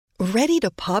Ready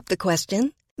to pop the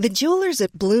question? The jewelers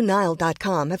at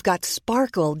BlueNile.com have got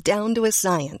sparkle down to a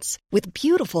science with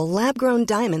beautiful lab-grown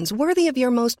diamonds worthy of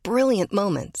your most brilliant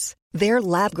moments. Their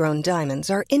lab-grown diamonds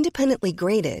are independently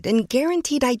graded and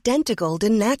guaranteed identical to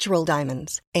natural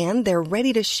diamonds, and they're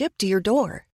ready to ship to your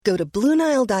door. Go to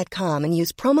BlueNile.com and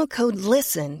use promo code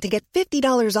LISTEN to get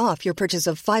 $50 off your purchase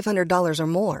of $500 or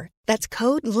more. That's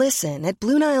code LISTEN at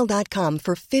BlueNile.com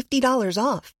for $50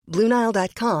 off.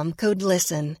 BlueNile.com, code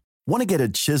LISTEN. Want to get a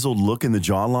chiseled look in the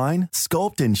jawline?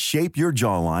 Sculpt and shape your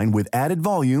jawline with added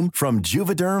volume from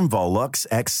Juvederm Volux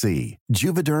XC.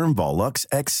 Juvederm Volux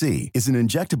XC is an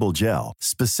injectable gel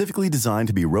specifically designed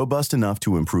to be robust enough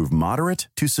to improve moderate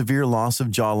to severe loss of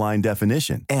jawline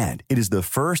definition. And it is the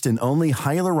first and only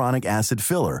hyaluronic acid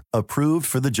filler approved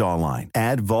for the jawline.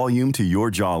 Add volume to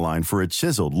your jawline for a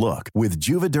chiseled look with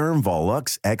Juvederm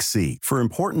Volux XC. For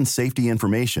important safety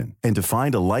information and to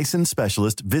find a licensed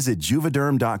specialist, visit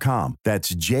Juvederm.com.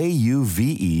 That's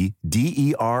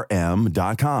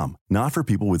Juvederm.com. Not for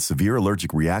people with severe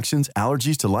allergic reactions,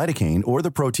 allergies to lidocaine, or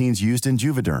the proteins used in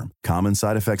Juvederm. Common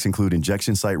side effects include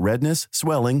injection site redness,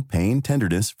 swelling, pain,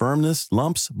 tenderness, firmness,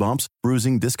 lumps, bumps,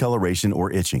 bruising, discoloration, or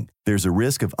itching. There's a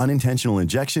risk of unintentional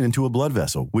injection into a blood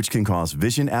vessel, which can cause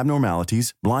vision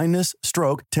abnormalities, blindness,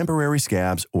 stroke, temporary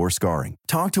scabs, or scarring.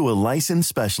 Talk to a licensed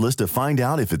specialist to find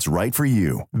out if it's right for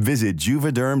you. Visit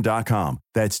Juvederm.com.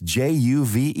 That's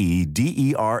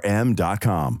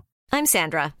Juvederm.com. I'm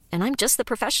Sandra, and I'm just the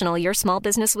professional your small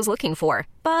business was looking for.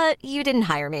 But you didn't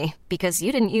hire me because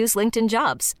you didn't use LinkedIn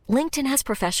Jobs. LinkedIn has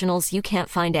professionals you can't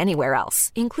find anywhere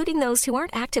else, including those who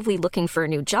aren't actively looking for a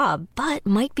new job, but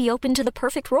might be open to the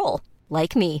perfect role,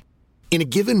 like me. In a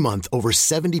given month, over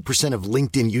 70% of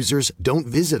LinkedIn users don't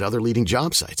visit other leading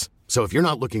job sites. So if you're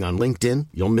not looking on LinkedIn,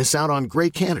 you'll miss out on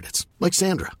great candidates like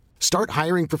Sandra. Start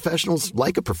hiring professionals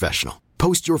like a professional.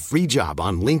 Post your free job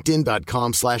on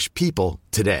linkedin.com/people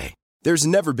today. There's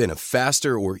never been a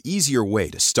faster or easier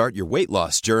way to start your weight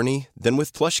loss journey than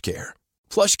with PlushCare.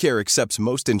 PlushCare accepts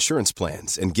most insurance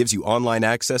plans and gives you online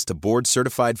access to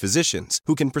board-certified physicians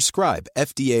who can prescribe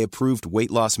FDA-approved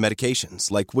weight loss medications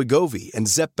like Wegovy and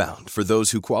Zepbound for those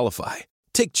who qualify.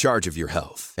 Take charge of your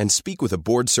health and speak with a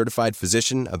board-certified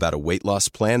physician about a weight loss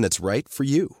plan that's right for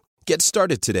you. Get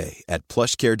started today at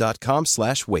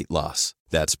plushcare.com/weight loss.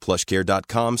 That's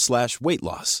plushcare.com/weight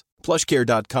loss.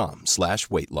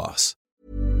 plushcare.com/weight loss.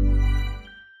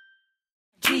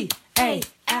 GALDEM.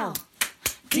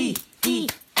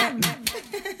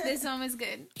 This song is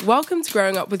good. Welcome to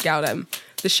Growing Up with Galdem,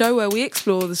 the show where we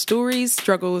explore the stories,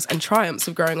 struggles and triumphs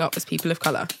of growing up as people of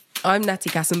colour. I'm Natty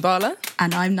Kasambala.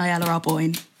 And I'm Nyala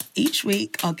Arboin. Each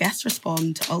week, our guests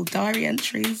respond to old diary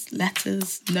entries,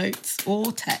 letters, notes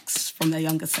or texts from their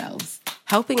younger selves,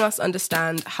 helping us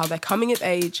understand how their coming of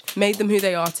age made them who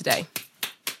they are today.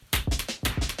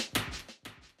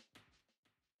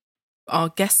 Our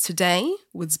guest today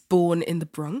was born in the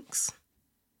Bronx.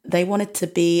 They wanted to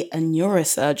be a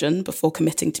neurosurgeon before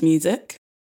committing to music.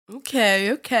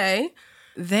 Okay.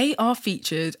 They are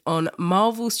featured on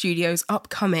Marvel Studios'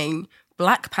 upcoming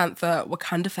Black Panther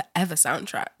Wakanda Forever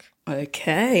soundtrack.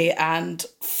 Okay, and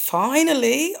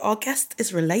finally, our guest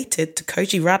is related to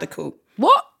Koji Radical.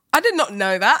 What? I did not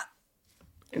know that.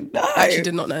 No. I actually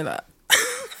did not know that.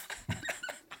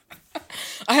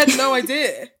 I had no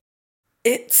idea.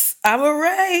 It's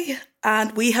Amaarae,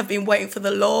 and we have been waiting for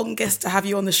the longest to have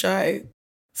you on the show.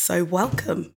 So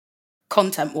welcome.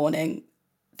 Content warning.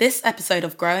 This episode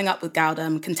of Growing Up with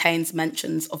Galdem contains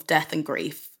mentions of death and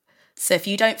grief. So if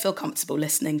you don't feel comfortable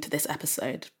listening to this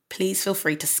episode, please feel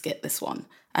free to skip this one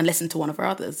and listen to one of our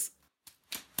others.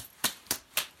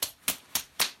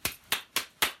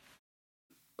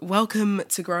 Welcome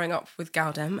to Growing Up with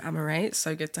Galdem, Amaarae. It's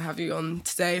so good to have you on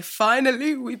today.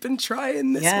 Finally, we've been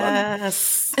trying this one.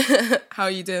 Yes. How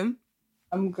are you doing?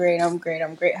 I'm great. How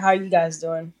are you guys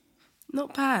doing?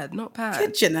 Not bad.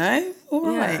 Good, you know.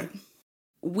 All right.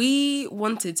 We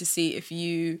wanted to see if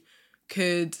you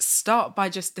could start by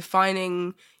just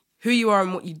defining who you are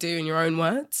and what you do in your own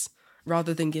words,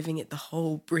 rather than giving it the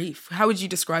whole brief. How would you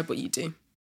describe what you do?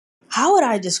 How would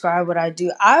I describe what I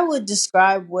do? I would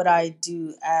describe what I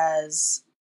do as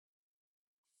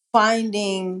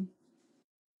finding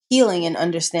healing and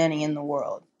understanding in the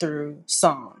world through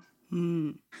song.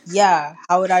 Yeah,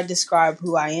 how would I describe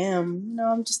who I am?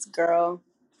 I'm just a girl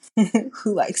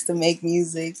who likes to make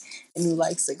music and who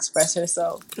likes to express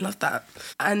herself. Love that.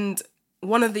 And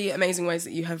one of the amazing ways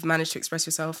that you have managed to express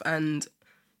yourself and,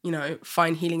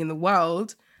 find healing in the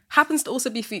world happens to also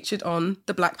be featured on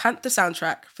the Black Panther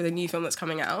soundtrack for the new film that's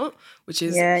coming out, which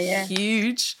is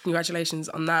huge. Congratulations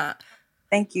on that.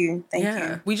 Thank you. Thank Yeah.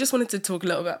 you. We just wanted to talk a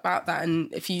little bit about that,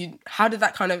 and how did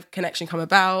that kind of connection come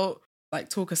about? Like,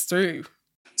 talk us through.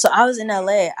 So I was in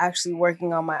LA actually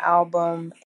working on my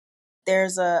album.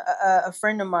 There's a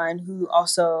friend of mine who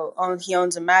also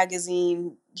owns a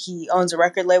magazine. He owns a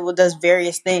record label, does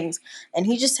various things. And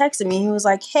he just texted me. He was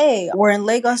like, hey, we're in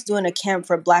Lagos doing a camp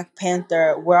for Black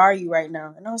Panther. Where are you right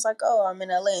now? And I was like, oh, I'm in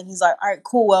LA. And he's like, all right,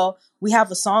 cool. Well, we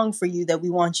have a song for you that we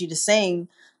want you to sing.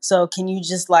 So can you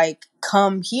just like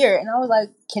come here? And I was like,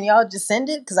 can y'all just send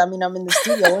it? Because I mean, I'm in the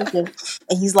studio working.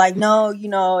 And he's like, no,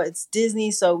 it's Disney.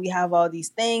 So we have all these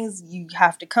things. You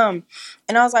have to come.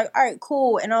 And I was like, all right,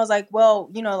 cool. And I was like, well,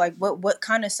 like what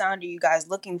kind of sound are you guys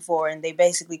looking for? And they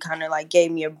basically kind of like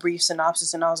gave me a brief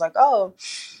synopsis. And I was like, oh,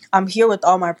 I'm here with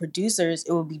all my producers.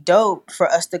 It would be dope for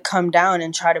us to come down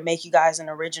and try to make you guys an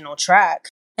original track.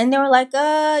 And they were like,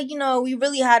 we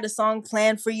really had a song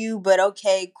planned for you, but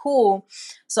okay, cool.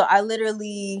 So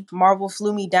Marvel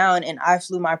flew me down and I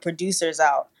flew my producers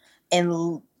out.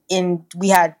 And we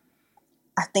had,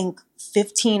 I think,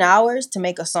 15 hours to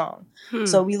make a song.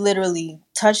 So we literally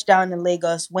touched down in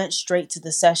Lagos, went straight to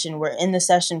the session. We're in the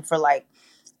session for like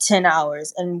 10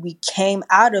 hours. And we came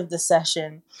out of the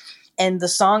session. And the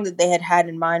song that they had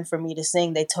in mind for me to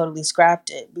sing, they totally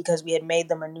scrapped it because we had made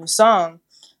them a new song.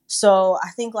 So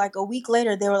I think like a week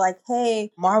later, they were like, hey,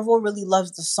 Marvel really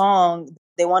loves the song.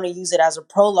 They want to use it as a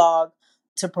prologue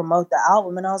to promote the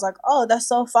album. And I was like, oh, that's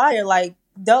so fire. Like,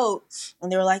 dope. And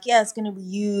they were like, yeah, it's going to be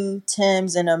you,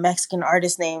 Tim's, and a Mexican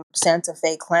artist named Santa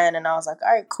Fe Clan. And I was like,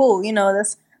 all right, cool.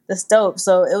 That's dope.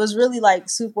 So it was really like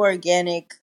super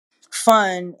organic,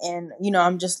 fun. And,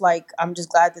 I'm just glad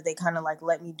that they kind of like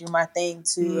let me do my thing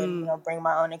too and, bring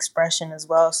my own expression as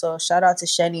well. So shout out to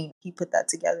Shenny. He put that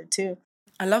together too.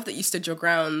 I love that you stood your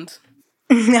ground.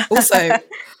 Also,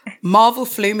 Marvel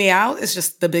flew me out is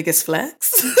just the biggest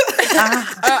flex.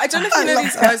 I don't know if you know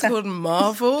these guys called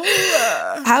Marvel.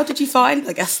 How did you find,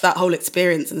 I guess, that whole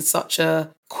experience in such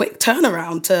a quick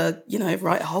turnaround to,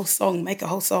 write a whole song, make a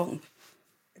whole song?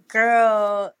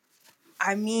 Girl,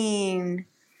 I mean,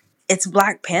 it's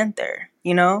Black Panther,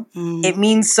 It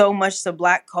means so much to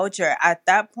Black culture. At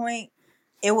that point,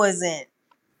 it wasn't,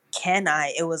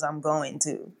 it was I'm going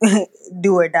to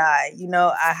do or die.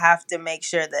 I have to make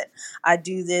sure that I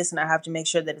do this and I have to make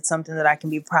sure that it's something that I can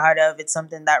be proud of. It's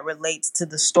something that relates to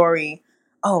the story.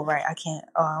 Oh, right. I can't.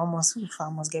 Oh, I almost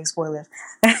gave spoilers.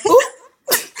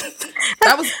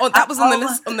 That was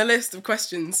on the list of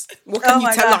questions. What can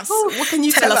you tell us? What can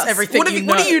you tell us? Everything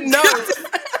what do you know?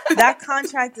 That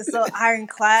contract is so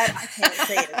ironclad. I can't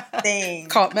say a thing.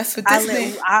 Can't mess with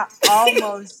Disney. I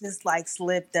almost just like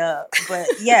slipped up, but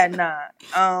yeah, nah.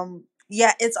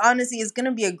 Yeah, it's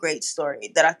gonna be a great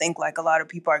story that I think like a lot of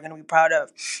people are gonna be proud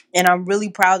of, and I'm really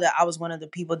proud that I was one of the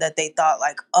people that they thought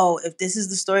like, oh, if this is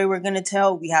the story we're gonna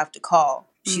tell, we have to call.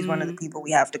 She's one of the people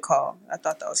we have to call. I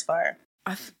thought that was fire.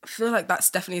 I feel like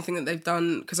that's definitely a thing that they've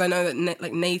done because I know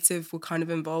that Native were kind of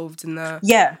involved in the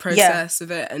process of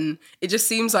it, and it just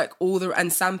seems like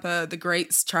and Sampa the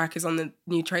Greats track is on the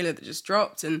new trailer that just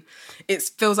dropped, and it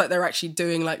feels like they're actually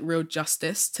doing like real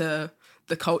justice to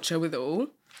the culture with it all.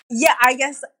 Yeah, I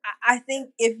guess I think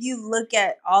if you look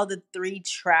at all the 3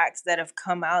 tracks that have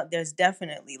come out, there's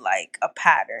definitely like a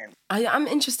pattern. I'm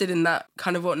interested in that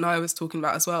kind of what Naya was talking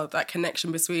about as well, that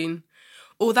connection between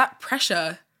all that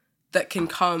pressure that can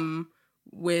come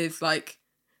with like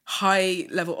high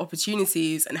level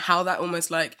opportunities and how that almost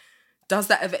like, does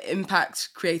that ever impact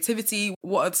creativity?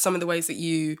 What are some of the ways that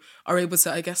you are able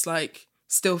to, I guess, like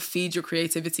still feed your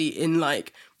creativity in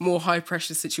like more high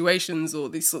pressure situations or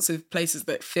these sorts of places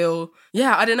that feel,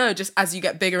 I don't know, just as you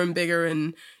get bigger and bigger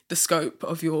and the scope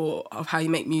of how you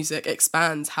make music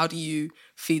expands, how do you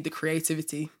feed the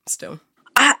creativity still?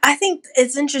 I think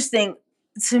it's interesting.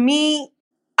 To me,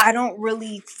 I don't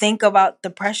really think about the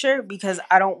pressure because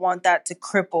I don't want that to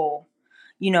cripple,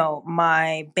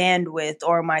 my bandwidth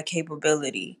or my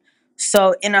capability.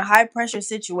 So in a high pressure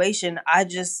situation, I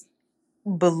just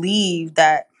believe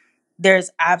that there's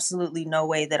absolutely no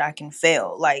way that I can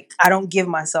fail. Like, I don't give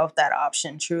myself that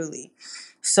option, truly.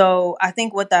 So I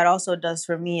think what that also does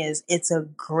for me is it's a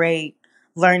great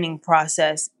learning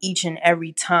process each and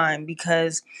every time,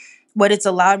 because what it's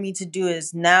allowed me to do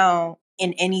is now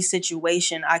in any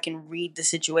situation, I can read the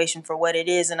situation for what it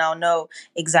is, and I'll know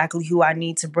exactly who I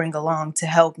need to bring along to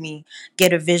help me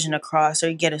get a vision across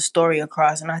or get a story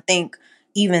across. And I think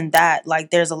even that,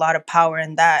 like, there's a lot of power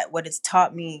in that. What it's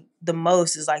taught me the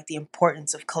most is like the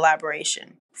importance of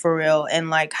collaboration, for real,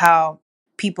 and like how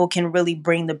people can really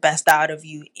bring the best out of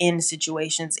you in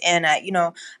situations and at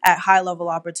high level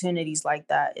opportunities like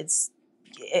that.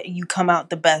 you come out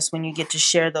the best when you get to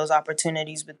share those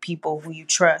opportunities with people who you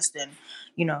trust and,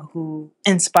 who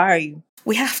inspire you.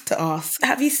 We have to ask,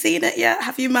 have you seen it yet?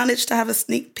 Have you managed to have a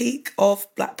sneak peek of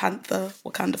Black Panther,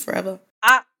 Wakanda Forever?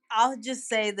 I'll just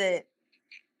say that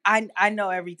I know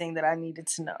everything that I needed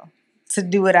to know to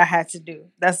do what I had to do.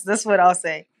 That's what I'll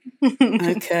say.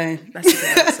 Okay. That's a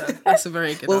good answer. That's a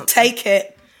very good We'll answer. take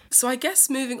it. So I guess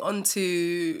moving on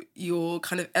to your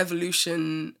kind of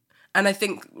evolution, and I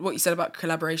think what you said about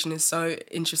collaboration is so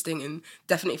interesting and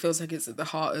definitely feels like it's at the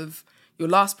heart of your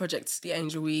last project, The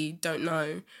Angel We Don't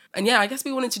Know. And yeah, I guess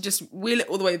we wanted to just wheel it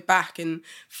all the way back and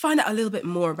find out a little bit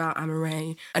more about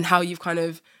Amaarae and how you've kind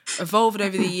of evolved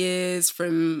over the years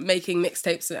from making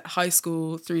mixtapes at high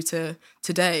school through to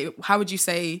today. How would you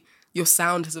say your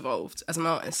sound has evolved as an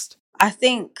artist? I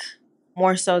think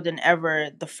more so than ever,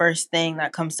 the first thing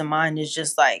that comes to mind is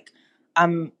just like,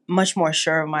 I'm much more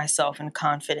sure of myself and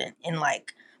confident in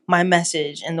like my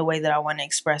message and the way that I want to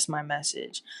express my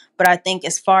message. But I think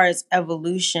as far as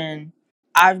evolution,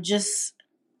 I've just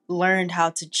learned how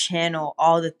to channel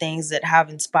all the things that have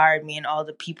inspired me and all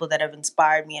the people that have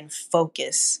inspired me and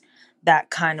focus that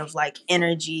kind of like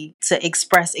energy to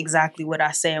express exactly what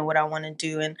I say and what I want to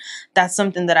do. And that's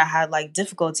something that I had like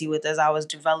difficulty with as I was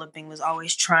developing, was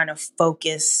always trying to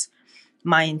focus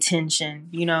my intention,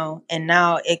 and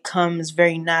now it comes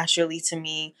very naturally to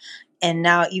me. And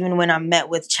now even when I'm met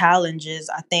with challenges,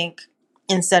 I think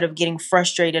instead of getting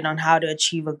frustrated on how to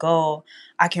achieve a goal,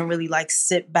 I can really like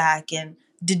sit back and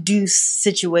deduce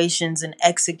situations and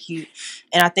execute.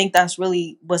 And I think that's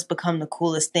really what's become the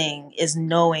coolest thing, is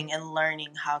knowing and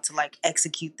learning how to like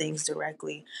execute things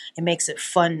directly. It makes it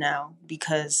fun now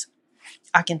because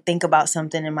I can think about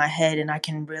something in my head and I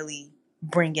can really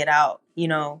bring it out,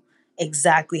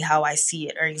 exactly how I see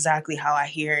it or exactly how I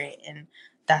hear it. And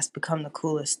that's become the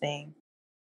coolest thing.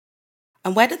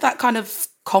 And where did that kind of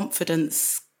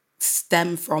confidence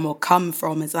stem from or come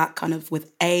from? Is that kind of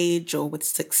with age or with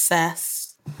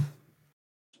success?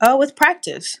 With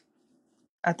practice,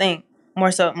 I think.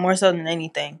 More so than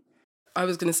anything. I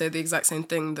was going to say the exact same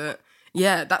thing, that,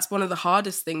 yeah, that's one of the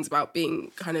hardest things about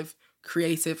being kind of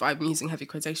creative. I'm using heavy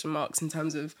quotation marks in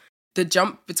terms of the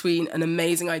jump between an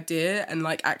amazing idea and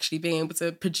like actually being able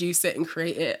to produce it and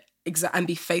create it and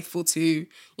be faithful to,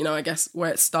 I guess where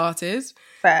it started.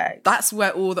 Facts. That's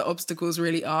where all the obstacles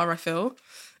really are, I feel.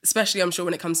 Especially, I'm sure,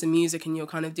 when it comes to music and you're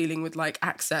kind of dealing with like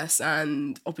access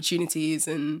and opportunities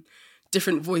and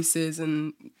different voices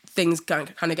and things kind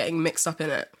of getting mixed up in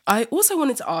it. I also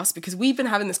wanted to ask, because we've been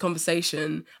having this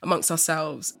conversation amongst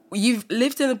ourselves. You've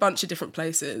lived in a bunch of different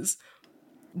places.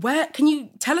 Can you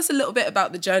tell us a little bit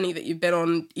about the journey that you've been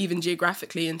on, even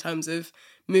geographically, in terms of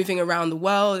moving around the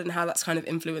world and how that's kind of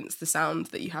influenced the sound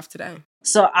that you have today?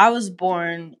 So I was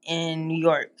born in New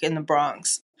York, in the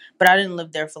Bronx, but I didn't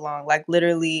live there for long. Like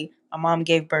literally, my mom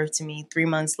gave birth to me. 3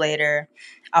 months later,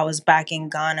 I was back in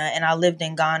Ghana, and I lived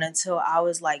in Ghana till I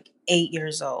was like 8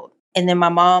 years old. And then my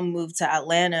mom moved to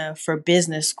Atlanta for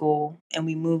business school, and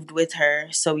we moved with her.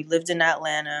 So we lived in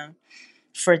Atlanta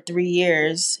for 3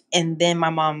 years. And then my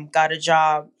mom got a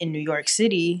job in New York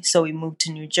City. So we moved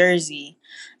to New Jersey,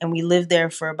 and we lived there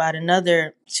for about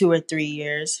another 2 or 3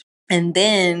 years. And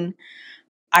then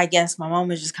I guess my mom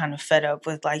was just kind of fed up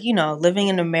with like, living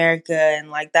in America and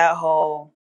like that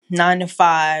whole 9 to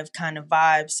 5 kind of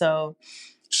vibe. So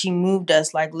she moved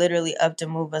us, like literally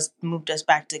moved us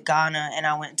back to Ghana, and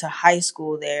I went to high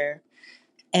school there.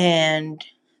 And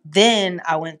then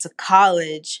I went to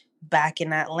college back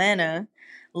in Atlanta,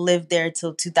 lived there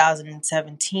till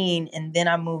 2017, and then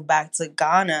I moved back to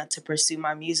Ghana to pursue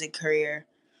my music career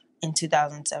in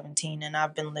 2017, and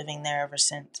I've been living there ever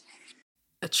since.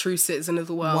 A true citizen of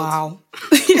the world. Wow.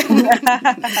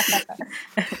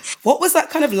 What was that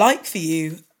kind of like for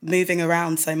you, moving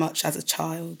around so much as a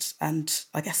child, and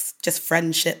I guess just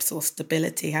friendships or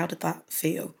stability? How did that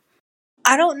feel?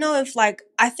 I don't know if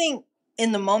I think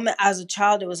in the moment as a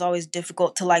child, it was always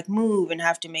difficult to like move and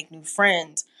have to make new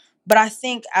friends. But I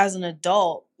think as an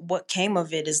adult, what came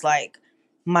of it is like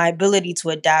my ability to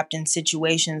adapt in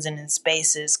situations and in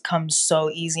spaces comes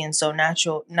so easy and so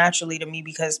naturally to me,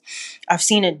 because I've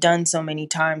seen it done so many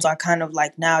times. I kind of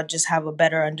like now just have a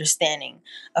better understanding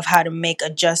of how to make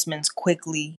adjustments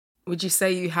quickly. Would you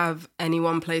say you have any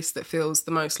one place that feels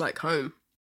the most like home?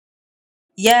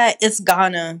 Yeah, it's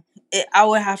Ghana. I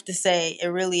would have to say it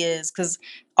really is, because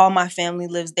all my family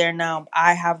lives there now.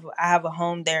 I have a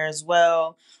home there as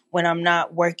well. When I'm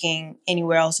not working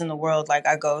anywhere else in the world, like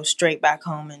I go straight back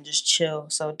home and just chill.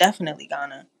 So definitely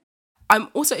Ghana. I'm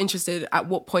also interested at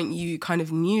what point you kind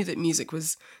of knew that music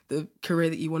was the career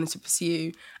that you wanted to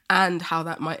pursue, and how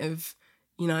that might have,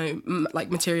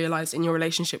 like materialized in your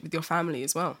relationship with your family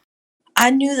as well? I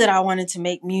knew that I wanted to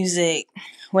make music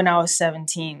when I was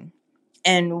 17.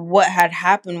 And what had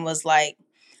happened was like,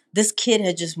 this kid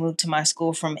had just moved to my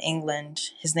school from England.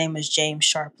 His name is James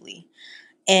Sharpley.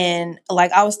 And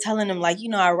like I was telling him, like,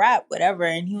 I rap, whatever.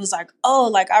 And he was like, oh,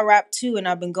 like I rap too. And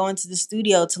I've been going to the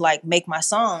studio to like make my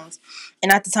songs.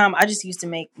 And at the time, I just used to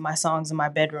make my songs in my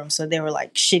bedroom. So they were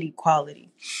like shitty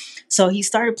quality. So he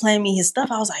started playing me his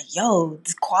stuff. I was like, yo,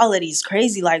 this quality is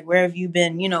crazy. Like, where have you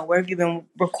been, where have you been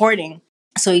recording?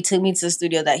 So he took me to the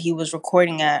studio that he was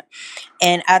recording at.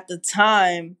 And at the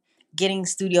time, getting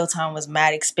studio time was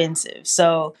mad expensive.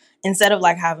 So instead of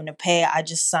like having to pay, I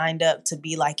just signed up to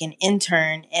be like an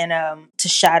intern and to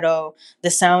shadow the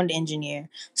sound engineer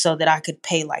so that I could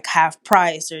pay like half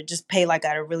price or just pay like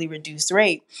at a really reduced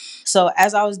rate. So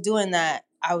as I was doing that,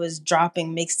 I was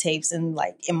dropping mixtapes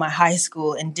in my high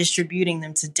school and distributing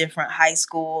them to different high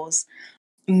schools,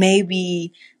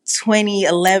 maybe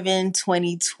 2011,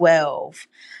 2012.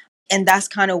 And that's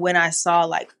kind of when I saw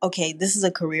like, okay, this is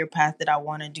a career path that I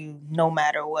want to do no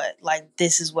matter what. Like,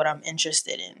 this is what I'm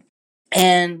interested in.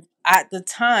 And at the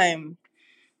time,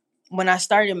 when I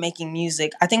started making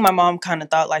music, I think my mom kind of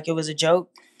thought like it was a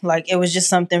joke. Like, it was just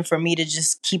something for me to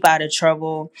just keep out of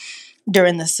trouble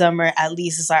during the summer. At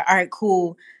least it's like, all right,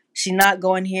 cool. She's not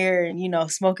going here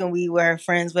and, smoking weed with her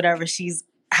friends, whatever. She's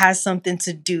has something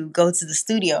to do, go to the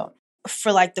studio.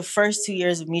 For like the first 2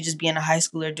 years of me just being a high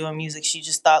schooler doing music, she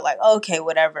just thought like, oh, okay,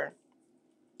 whatever.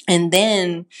 And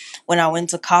then when I went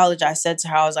to college, I said to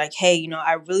her, I was like, hey,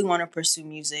 I really want to pursue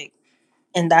music.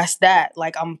 And that's that.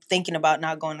 Like, I'm thinking about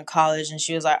not going to college. And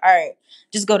she was like, all right,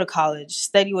 just go to college,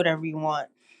 study whatever you want.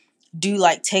 Do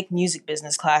like take music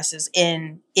business classes.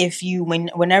 And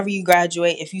whenever you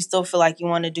graduate, if you still feel like you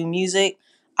want to do music,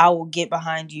 I will get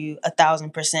behind you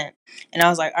 1,000%. And I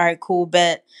was like, all right, cool,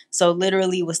 bet. So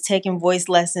literally was taking voice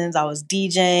lessons. I was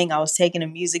DJing. I was taking a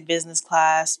music business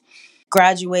class,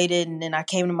 graduated. And then I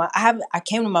came to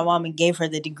my mom and gave her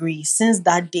the degree. Since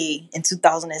that day in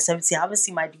 2017, I haven't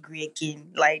seen my degree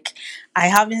again. Like I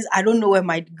don't know where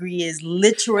my degree is.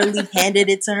 Literally handed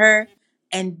it to her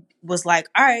and was like,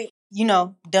 all right,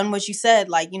 done what you said.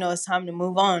 Like, it's time to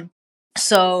move on.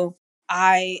 So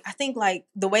I think like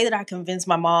the way that I convinced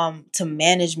my mom to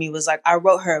manage me was like I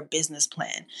wrote her a business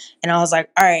plan. And I was like,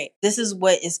 all right, this is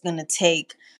what it's going to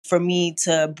take for me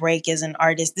to break as an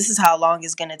artist. This is how long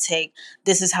it's going to take.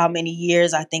 This is how many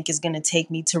years I think it's going to take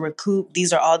me to recoup.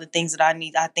 These are all the things that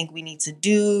I think we need to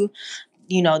do.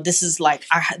 This is like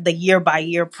the year by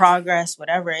year progress,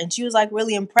 whatever. And she was like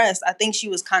really impressed. I think she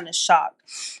was kind of shocked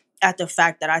at the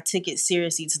fact that I took it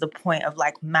seriously to the point of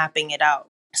like mapping it out.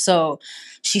 So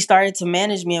she started to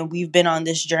manage me, and we've been on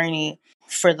this journey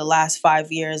for the last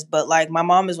 5 years. But like my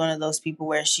mom is one of those people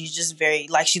where she's just very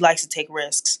like, she likes to take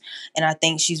risks. And I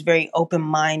think she's very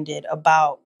open-minded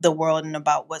about the world and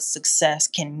about what success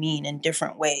can mean in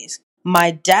different ways.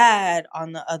 My dad,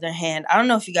 on the other hand, I don't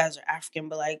know if you guys are African,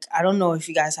 but like, I don't know if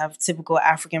you guys have typical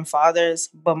African fathers,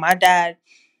 but my dad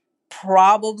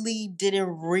probably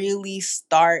didn't really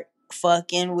start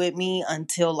fucking with me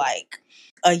until like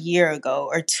a year ago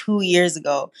or 2 years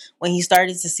ago, when he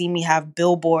started to see me have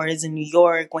billboards in New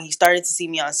York, when he started to see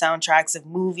me on soundtracks of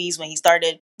movies, when he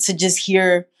started to just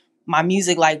hear my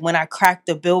music. Like when I cracked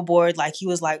the billboard, like he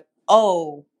was like,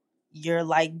 oh, you're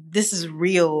like, this is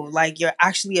real. Like you're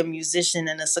actually a musician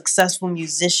and a successful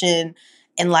musician.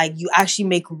 And like, you actually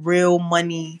make real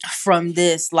money from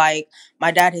this. Like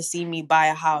my dad has seen me buy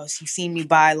a house. He's seen me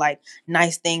buy like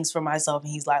nice things for myself.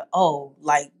 And he's like, oh,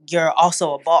 like you're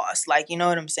also a boss. Like, you know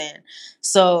what I'm saying?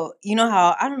 So,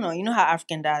 I don't know, how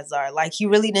African dads are. Like he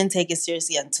really didn't take it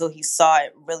seriously until he saw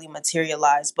it really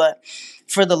materialize. But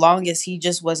for the longest, he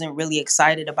just wasn't really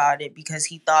excited about it because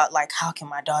he thought like, how can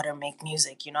my daughter make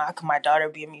music? How can my daughter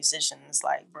be a musician? It's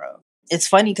like, bro, it's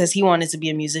funny because he wanted to be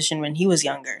a musician when he was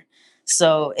younger.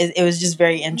 So it was just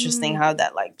very interesting how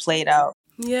that like played out.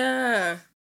 Yeah.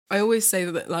 I always say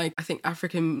that like I think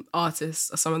African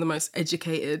artists are some of the most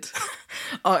educated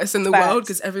artists in the world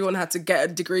because everyone had to get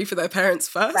a degree for their parents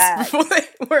first before they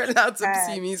were allowed to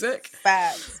pursue music.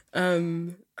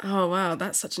 Oh wow,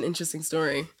 that's such an interesting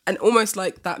story. And almost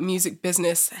like that music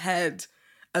business head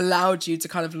allowed you to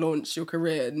kind of launch your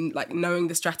career and like knowing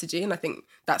the strategy. And I think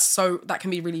that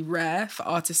can be really rare for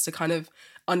artists to kind of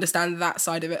understand that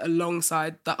side of it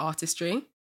alongside the artistry.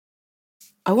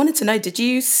 I wanted to know, did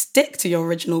you stick to your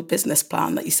original business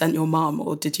plan that you sent your mom,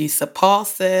 or did you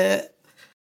surpass it?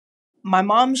 My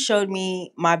mom showed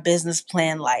me my business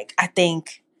plan like I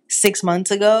think 6 months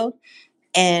ago,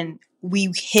 and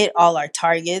we hit all our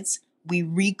targets, we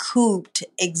recouped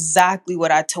exactly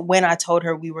what when I told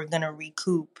her we were going to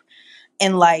recoup.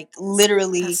 And like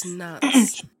literally, That's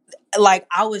nuts. like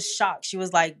I was shocked. She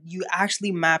was like, you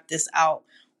actually mapped this out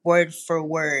word for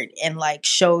word and like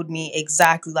showed me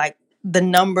exactly like the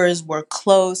numbers were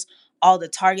close, all the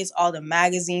targets, all the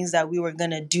magazines that we were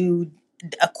going to do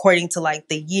according to like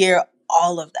the year,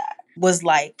 all of that was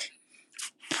like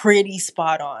pretty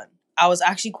spot on. I was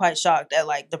actually quite shocked at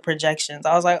like the projections.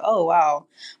 I was like, oh wow.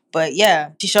 But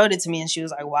yeah, she showed it to me and she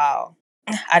was like, wow,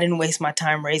 I didn't waste my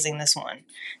time raising this one.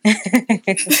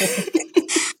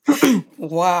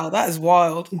 Wow, that is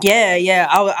wild. Yeah.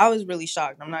 I was really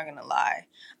shocked. I'm not going to lie.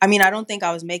 I mean, I don't think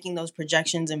I was making those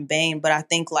projections in vain, but I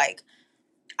think like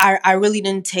I really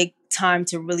didn't take time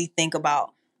to really think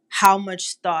about how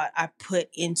much thought I put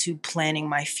into planning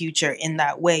my future in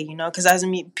that way, you know? Because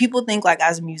people think like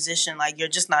as a musician, like you're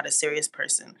just not a serious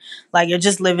person. Like you're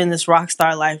just living this rock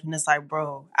star life, and it's like,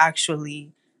 bro,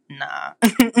 actually, nah.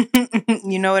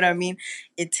 You know what I mean?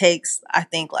 It takes, I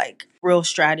think, like real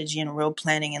strategy and real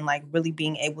planning and like really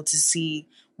being able to see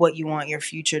what you want your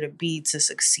future to be to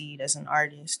succeed as an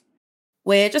artist.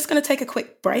 We're just going to take a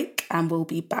quick break and we'll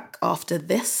be back after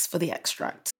this for the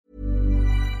extract.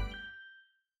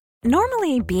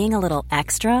 Normally, being a little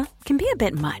extra can be a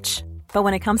bit much. But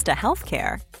when it comes to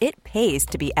healthcare, it pays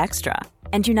to be extra.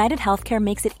 And United Healthcare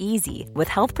makes it easy with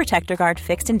Health Protector Guard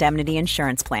fixed indemnity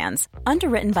insurance plans.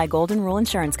 Underwritten by Golden Rule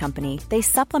Insurance Company, they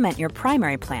supplement your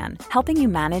primary plan, helping you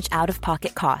manage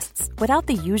out-of-pocket costs without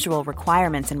the usual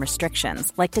requirements and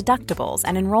restrictions like deductibles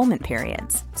and enrollment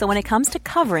periods. So when it comes to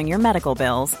covering your medical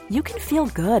bills, you can feel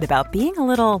good about being a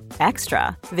little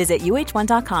extra. Visit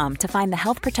uh1.com to find the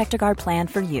Health Protector Guard plan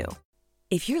for you.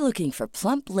 If you're looking for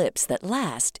plump lips that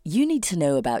last, you need to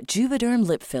know about Juvederm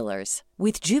lip fillers.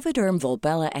 With Juvederm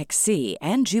Volbella XC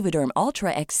and Juvederm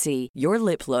Ultra XC, your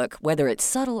lip look, whether it's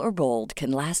subtle or bold, can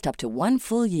last up to 1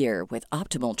 full year with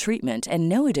optimal treatment and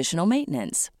no additional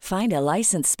maintenance. Find a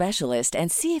licensed specialist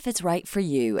and see if it's right for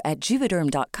you at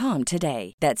Juvederm.com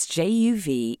today. That's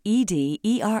JUVEDERM.com.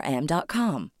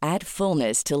 Add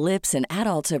fullness to lips in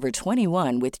adults over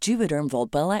 21 with Juvederm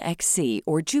Volbella XC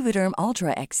or Juvederm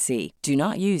Ultra XC. Do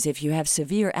not use if you have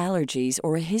severe allergies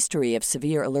or a history of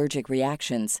severe allergic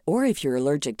reactions, or if you're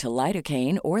allergic to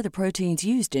lidocaine or the proteins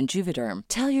used in Juvederm.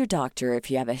 Tell your doctor if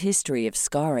you have a history of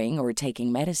scarring or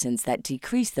taking medicines that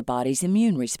decrease the body's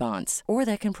immune response or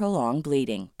that can prolong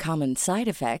bleeding. Common side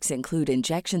effects include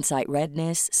injection site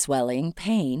redness, swelling,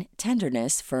 pain,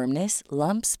 tenderness, firmness,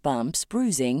 lumps, bumps,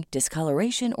 bruising,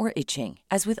 discoloration, or itching.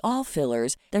 As with all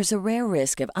fillers, there's a rare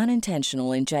risk of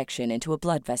unintentional injection into a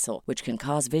blood vessel, which can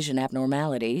cause vision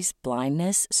abnormalities,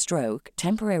 blindness, stroke,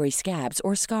 temporary scabs,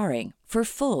 or scarring. For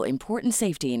full, important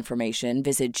safety information,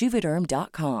 visit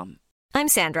Juvederm.com. I'm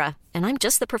Sandra, and I'm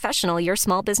just the professional your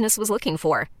small business was looking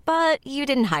for. But you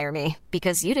didn't hire me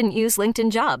because you didn't use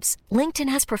LinkedIn Jobs. LinkedIn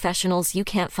has professionals you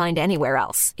can't find anywhere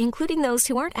else, including those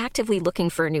who aren't actively looking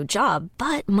for a new job,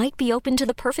 but might be open to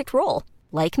the perfect role,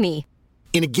 like me.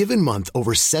 In a given month,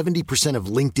 over 70% of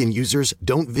LinkedIn users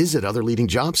don't visit other leading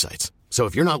job sites. So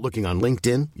if you're not looking on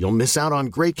LinkedIn, you'll miss out on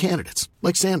great candidates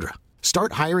like Sandra.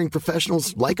 Start hiring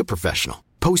professionals like a professional.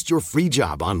 Post your free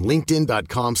job on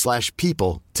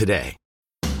linkedin.com/people today.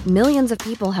 Millions of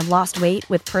people have lost weight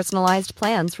with personalized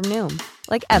plans from Noom.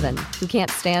 Like Evan, who can't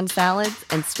stand salads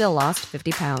and still lost 50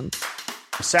 pounds.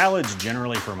 Salads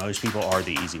generally for most people are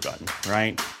the easy button,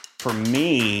 right? For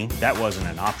me, that wasn't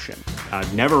an option. I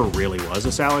never really was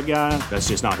a salad guy. That's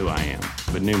just not who I am.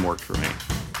 But Noom worked for me.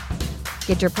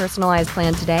 Get your personalized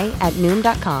plan today at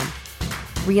Noom.com.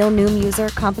 Real Noom user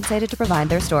compensated to provide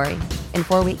their story. In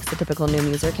 4 weeks, the typical Noom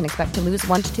user can expect to lose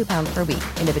 1 to 2 pounds per week.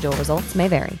 Individual results may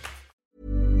vary.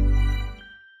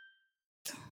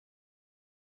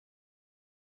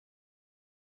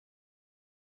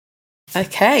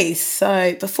 Okay,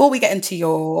 so before we get into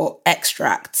your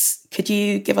extracts, could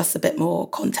you give us a bit more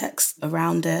context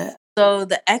around it? So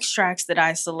the extracts that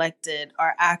I selected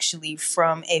are actually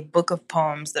from a book of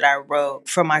poems that I wrote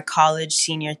for my college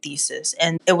senior thesis.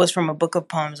 And it was from a book of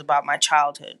poems about my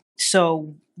childhood.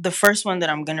 So the first one that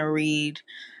I'm going to read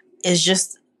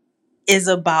is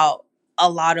about a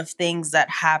lot of things that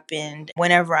happened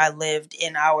whenever I lived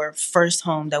in our first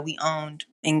home that we owned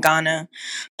in Ghana.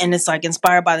 And it's like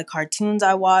inspired by the cartoons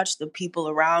I watched, the people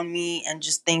around me, and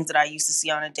just things that I used to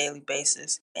see on a daily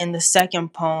basis. And the second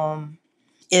poem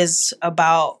is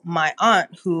about my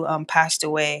aunt who passed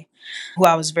away, who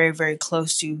I was very, very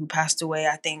close to, who passed away,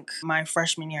 I think, my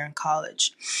freshman year in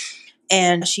college.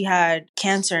 And she had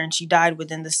cancer and she died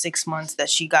within the 6 months that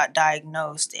she got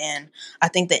diagnosed. And I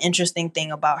think the interesting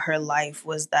thing about her life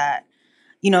was that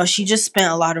she just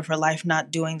spent a lot of her life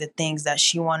not doing the things that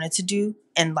she wanted to do.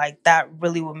 And like that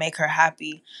really would make her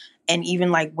happy. And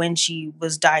even like when she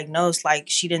was diagnosed, like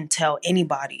she didn't tell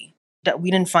anybody. That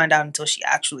we didn't find out until she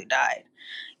actually died,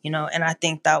 and I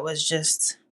think that was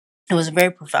it was a very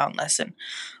profound lesson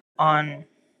on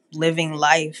living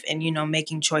life and,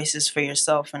 making choices for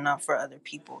yourself and not for other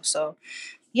people. So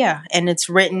yeah, and it's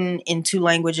written in two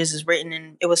languages.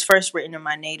 It was first written in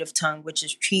my native tongue, which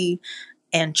is Twi,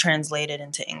 and translated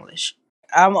into English.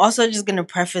 I'm also just going to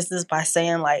preface this by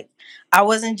saying, like, I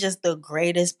wasn't just the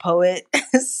greatest poet.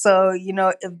 So,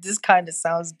 if this kind of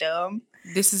sounds dumb.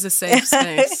 This is a safe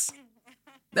space.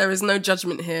 There is no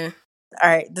judgment here. All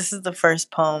right, this is the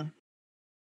first poem.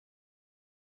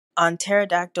 On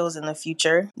pterodactyls in the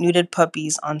future, nuded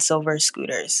puppies on silver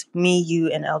scooters. Me, you,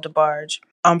 and Eldebarge.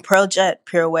 On pearl jet,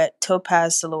 pirouette,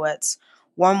 topaz silhouettes.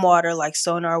 Warm water like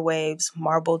sonar waves,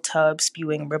 marble tub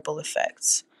spewing ripple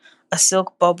effects. A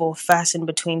silk bubble fastened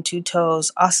between two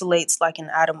toes oscillates like an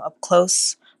atom up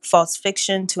close, false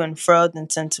fiction to and fro, then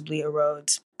sensibly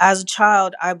erodes. As a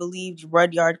child, I believed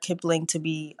Rudyard Kipling to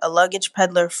be a luggage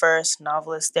peddler first,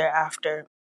 novelist thereafter.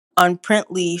 On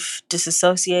print leaf,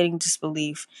 disassociating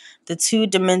disbelief, the two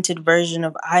demented version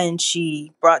of I and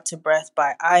she brought to breath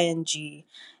by ing,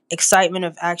 excitement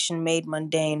of action made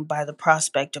mundane by the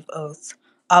prospect of oath,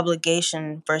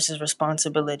 obligation versus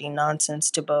responsibility,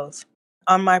 nonsense to both.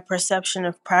 On my perception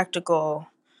of practical,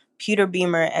 Pewter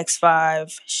Beamer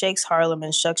X5 shakes Harlem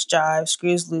and shucks jive,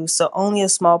 screws loose, so only a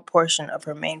small portion of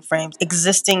her mainframe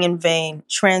existing in vain.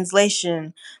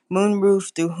 Translation,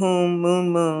 moonroof through whom moon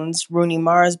moons, Rooney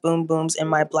Mara's boom booms in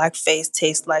my black face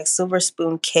taste like silver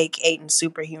spoon cake ate in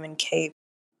superhuman cape.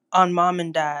 On mom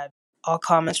and dad, all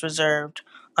comments reserved.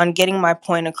 On getting my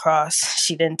point across,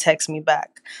 she didn't text me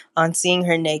back. On seeing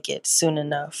her naked, soon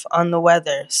enough. On the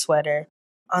weather, sweater.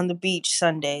 On the beach,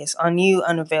 Sundays. On you,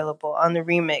 unavailable. On the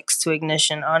remix, to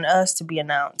ignition. On us, to be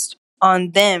announced.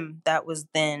 On them, that was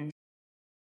then.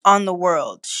 On the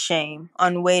world, shame.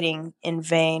 On waiting, in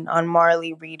vain. On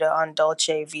Marley, Rita. On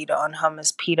Dolce Vita. On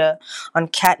hummus, pita. On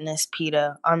Katniss,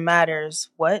 pita. On matters,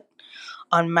 what?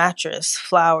 On mattress,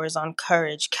 flowers, on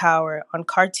courage, cower, on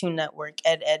Cartoon Network,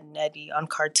 Ed, and Eddie, on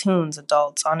cartoons,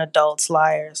 adults, on adults,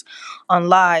 liars, on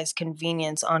lies,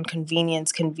 convenience, on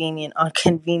convenience, convenient, on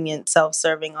convenience,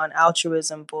 self-serving, on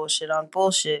altruism, bullshit, on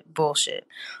bullshit, bullshit,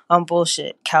 on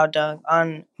bullshit, cow dung,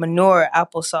 on manure,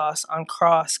 applesauce, on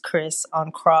cross, Chris,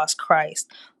 on cross, Christ,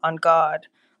 on God,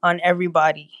 on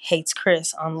everybody, hates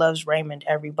Chris, on loves Raymond,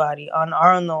 everybody, on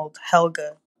Arnold,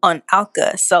 Helga, on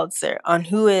Alka Seltzer, on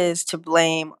who is to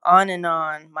blame, on and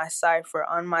on, my cipher,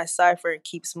 it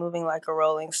keeps moving like a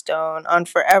rolling stone, on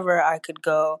forever I could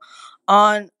go,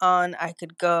 on I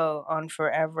could go, on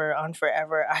forever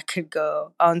I could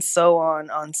go, on so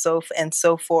and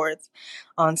so forth,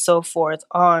 on so forth,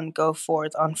 on go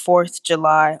forth, on 4th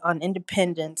July, on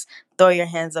independence, throw your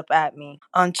hands up at me,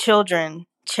 on children,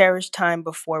 cherish time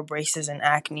before braces and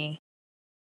acne.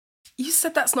 You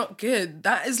said that's not good.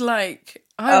 That is like,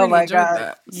 I really enjoyed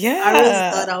that. Yeah. I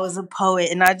really thought I was a poet,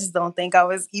 and I just don't think I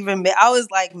was even, I was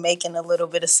like making a little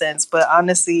bit of sense, but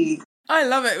honestly. I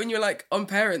love it when you're like, on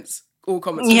parents, all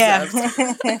comments reserved.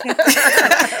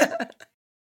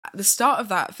 The start of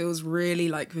that feels really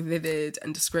like vivid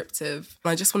and descriptive.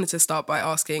 And I just wanted to start by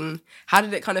asking, how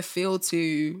did it kind of feel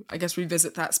to, I guess,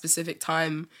 revisit that specific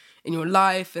time in your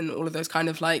life and all of those kind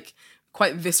of like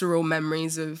quite visceral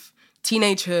memories of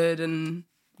teenagehood and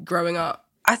growing up?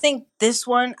 I think this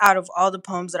one, out of all the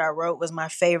poems that I wrote, was my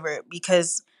favorite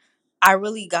because I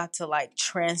really got to like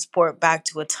transport back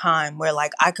to a time where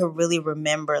like I could really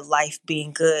remember life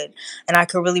being good, and I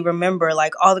could really remember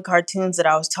like all the cartoons that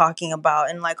I was talking about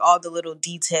and like all the little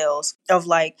details of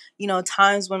like,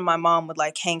 times when my mom would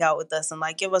like hang out with us and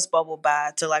like give us bubble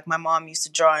baths, or like my mom used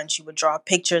to draw and she would draw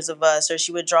pictures of us, or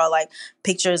she would draw like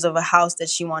pictures of a house that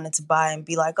she wanted to buy and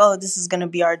be like, oh, this is going to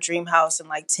be our dream house in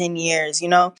like 10 years,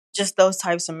 just those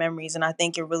types of memories. And I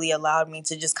think it really allowed me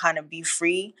to just kind of be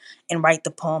free and write the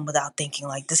poem without thinking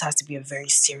like this has to be a very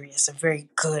serious, a very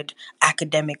good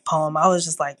academic poem. I was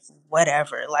just like,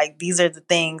 whatever. Like, these are the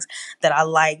things that I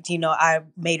liked. I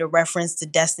made a reference to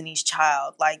Destiny's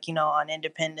Child, like, on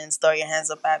Independence, throw your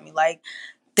hands up at me. Like,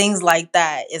 things like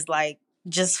that is like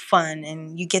just fun.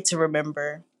 And you get to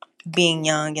remember being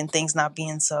young and things not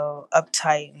being so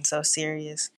uptight and so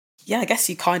serious. Yeah, I guess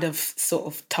you kind of sort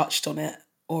of touched on it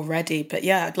already, but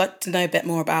yeah, I'd like to know a bit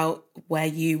more about where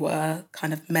you were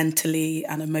kind of mentally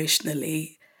and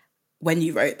emotionally when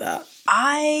you wrote that.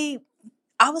 I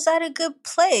was at a good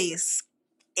place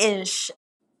ish.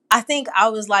 I think I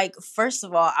was like, first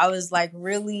of all, I was like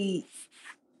really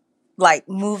like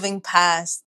moving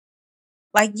past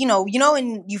like,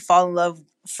 when you fall in love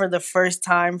for the first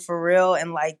time for real,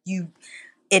 and like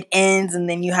it ends and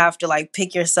then you have to like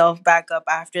pick yourself back up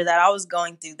after that. I was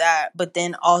going through that. But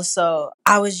then also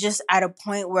I was just at a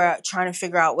point where trying to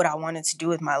figure out what I wanted to do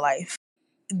with my life.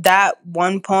 That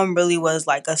one poem really was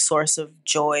like a source of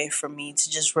joy for me to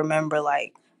just remember,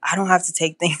 like, I don't have to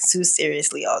take things too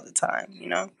seriously all the time,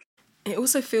 It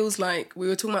also feels like we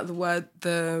were talking about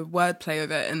the wordplay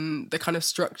of it and the kind of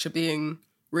structure being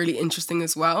really interesting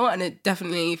as well. And it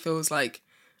definitely feels like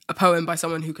a poem by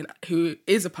someone who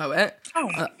is a poet.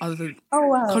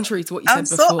 Wow. Contrary to what you I'm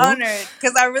said before. I'm so honored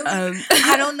because I really,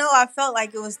 I don't know, I felt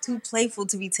like it was too playful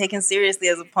to be taken seriously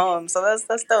as a poem. So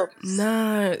that's dope.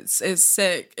 No, it's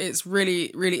sick. It's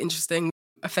really, really interesting.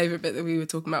 A favourite bit that we were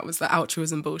talking about was the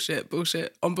altruism bullshit.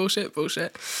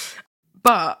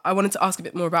 But I wanted to ask a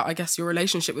bit more about, I guess, your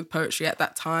relationship with poetry at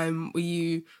that time. Were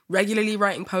you regularly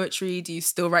writing poetry? Do you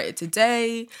still write it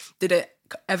today? Did it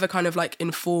ever kind of like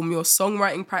inform your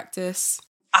songwriting practice?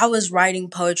 I was writing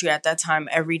poetry at that time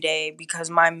every day because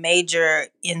my major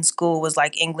in school was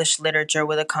like English literature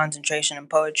with a concentration in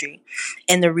poetry.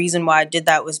 And the reason why I did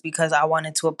that was because I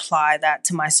wanted to apply that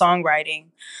to my songwriting.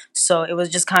 So it was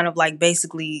just kind of like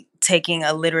basically taking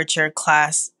a literature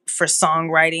class for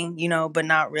songwriting, but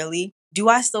not really. Do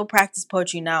I still practice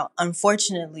poetry now?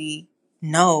 Unfortunately,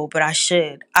 no, but I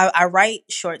should. I write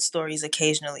short stories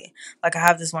occasionally. Like I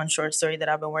have this one short story that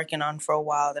I've been working on for a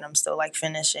while that I'm still like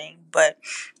finishing. But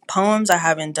poems I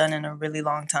haven't done in a really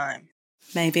long time.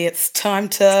 Maybe it's time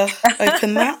to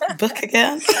open that book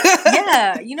again.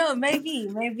 Yeah,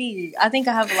 maybe. I think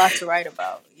I have a lot to write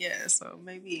about. Yeah, so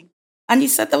maybe. And you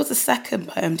said there was a second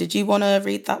poem. Did you want to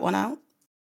read that one out?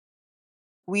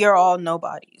 We are all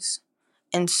nobodies.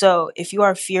 And so, if you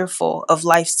are fearful of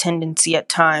life's tendency at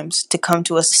times to come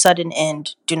to a sudden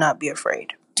end, do not be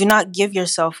afraid. Do not give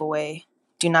yourself away.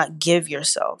 Do not give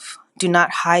yourself. Do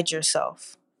not hide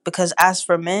yourself. Because as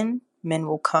for men, men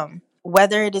will come.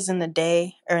 Whether it is in the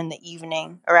day or in the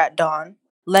evening or at dawn,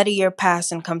 let a year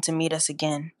pass and come to meet us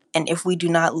again. And if we do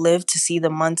not live to see the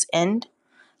month's end,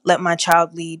 let my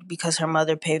child lead because her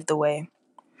mother paved the way.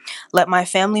 Let my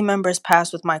family members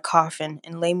pass with my coffin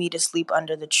and lay me to sleep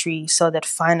under the tree so that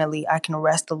finally I can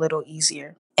rest a little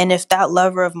easier. And if that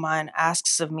lover of mine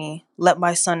asks of me, let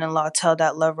my son-in-law tell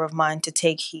that lover of mine to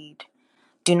take heed.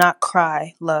 Do not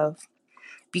cry, love,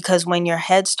 because when your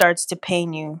head starts to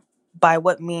pain you, by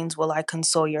what means will I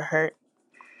console your hurt?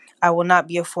 I will not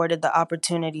be afforded the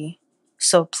opportunity.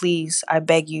 So please, I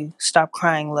beg you, stop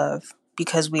crying, love,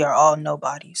 because we are all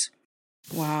nobodies.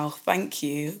 Wow, thank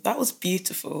you. That was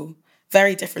beautiful.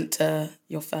 Very different to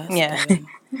your first poem.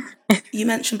 You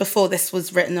mentioned before this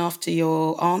was written after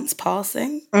your aunt's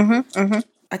passing.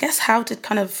 I guess how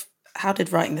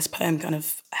did writing this poem kind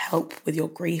of help with your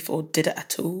grief, or did it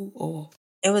at all? Or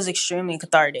it was extremely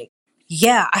cathartic.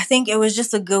 Yeah, I think it was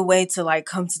just a good way to like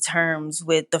come to terms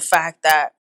with the fact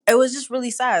that it was just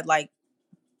really sad, like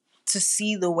to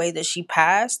see the way that she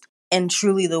passed and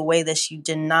truly the way that she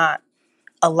did not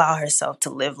allow herself to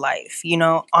live life,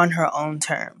 on her own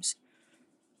terms.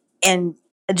 And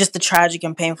just the tragic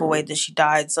and painful way that she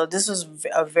died. So this was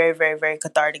a very, very, very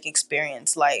cathartic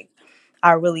experience. Like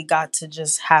I really got to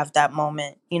just have that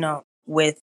moment,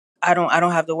 with I don't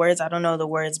have the words, I don't know the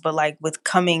words, but like with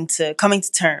coming to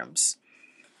terms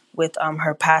with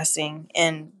her passing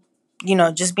and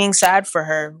just being sad for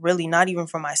her, really not even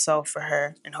for myself, for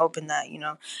her, and hoping that,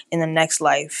 in the next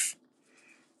life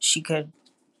she could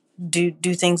do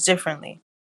things differently.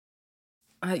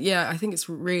 Yeah, I think it's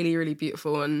really, really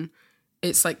beautiful. And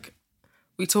it's like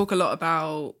we talk a lot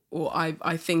about, or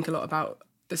I think a lot about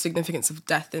the significance of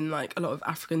death in like a lot of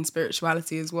African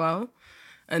spirituality as well.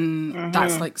 And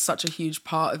that's like such a huge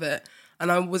part of it.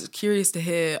 And I was curious to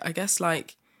hear, I guess,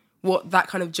 like what that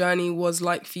kind of journey was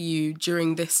like for you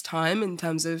during this time in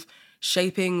terms of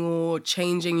shaping or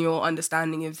changing your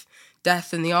understanding of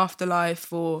death and the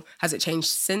afterlife, or has it changed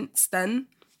since then,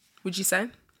 would you say?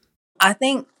 I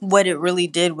think what it really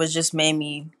did was just made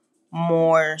me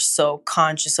more so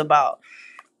conscious about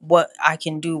what I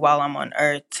can do while I'm on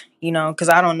Earth, because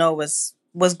I don't know what's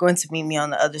going to meet me on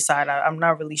the other side. I'm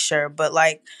not really sure, but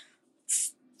like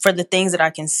for the things that I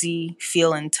can see,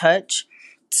 feel, and touch,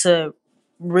 to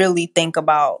really think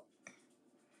about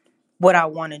what I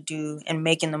want to do and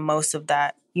making the most of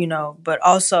that, But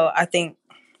also, I think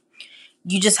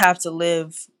you just have to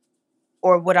live,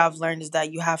 or what I've learned is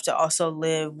that you have to also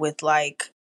live with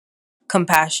like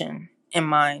compassion in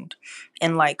mind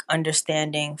and like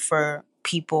understanding for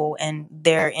people and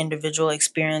their individual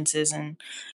experiences, and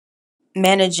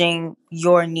managing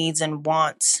your needs and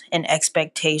wants and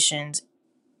expectations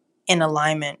in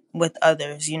alignment with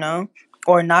others,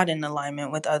 or not in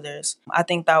alignment with others. I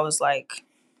think that was like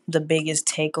the biggest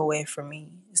takeaway for me.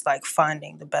 It's like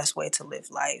finding the best way to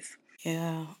live life.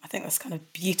 Yeah, I think that's kind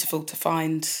of beautiful to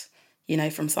find, you know,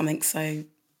 from something so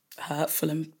hurtful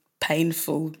and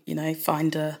painful, you know,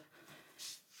 find a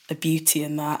beauty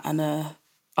in that and a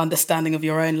understanding of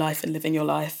your own life and living your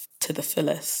life to the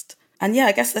fullest. And yeah,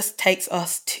 I guess this takes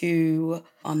us to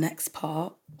our next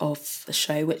part of the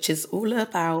show, which is all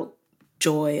about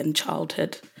joy and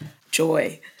childhood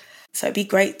joy. So it'd be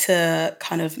great to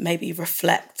kind of maybe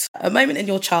reflect a moment in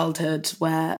your childhood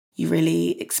where you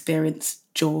really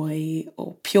experienced joy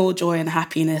or pure joy and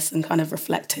happiness, and kind of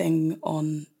reflecting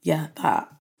on, that.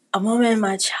 A moment in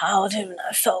my childhood when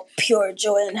I felt pure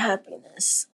joy and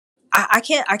happiness. I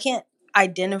can't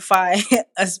identify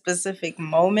a specific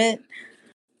moment,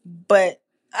 but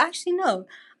actually no,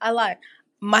 I lied.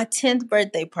 My 10th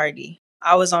birthday party,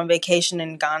 I was on vacation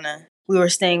in Ghana. We were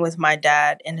staying with my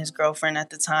dad and his girlfriend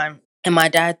at the time. And my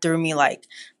dad threw me like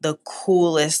the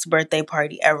coolest birthday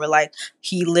party ever. Like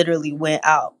he literally went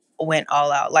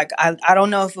all out. Like I don't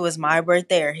know if it was my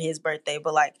birthday or his birthday,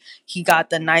 but like he got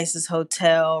the nicest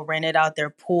hotel, rented out their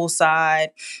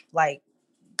poolside, like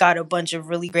got a bunch of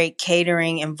really great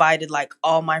catering, invited like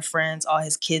all my friends, all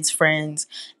his kids' friends,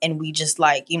 and we just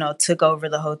like, you know, took over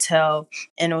the hotel,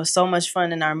 and it was so much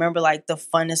fun. And I remember like the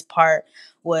funnest part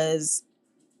was,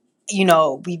 you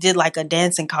know, we did like a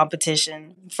dancing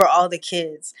competition for all the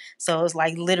kids. So it was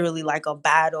like literally like a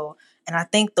battle. And I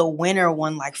think the winner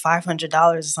won like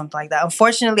 $500 or something like that.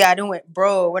 Unfortunately, I didn't win.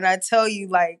 Bro, when I tell you,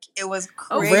 like, it was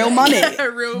crazy. Real money.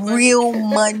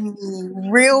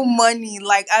 Real money.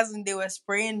 Like, as in they were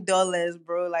spraying dollars,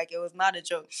 bro. Like, it was not a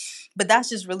joke. But that's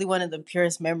just really one of the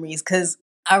purest memories. Because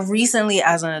I recently,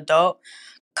 as an adult,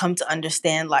 come to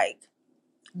understand, like,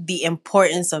 the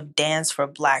importance of dance for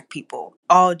Black people,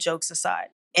 all jokes aside.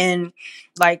 And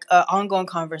like an ongoing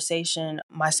conversation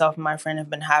myself and my friend have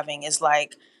been having is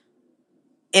like,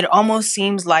 it almost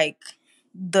seems like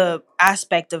the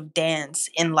aspect of dance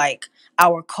in like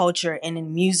our culture and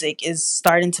in music is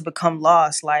starting to become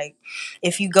lost. Like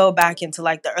if you go back into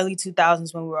like the early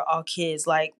 2000s when we were all kids,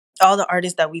 like all the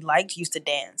artists that we liked used to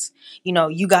dance. You know,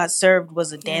 You Got Served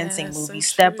was a dancing movie.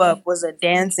 So Step truly. Up was a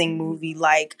dancing movie.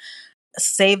 Like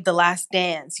Save the Last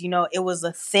Dance, you know, it was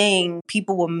a thing.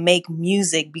 People will make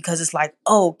music because it's like,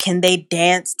 oh, can they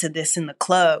dance to this in the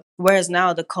club? Whereas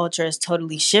now the culture has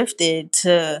totally shifted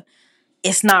to,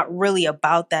 it's not really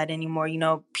about that anymore. You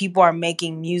know, people are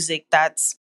making music that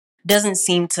doesn't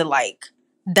seem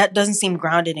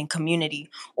grounded in community,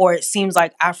 or it seems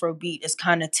like Afrobeat is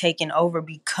kind of taken over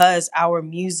because our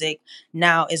music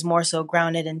now is more so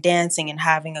grounded in dancing and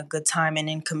having a good time and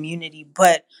in community.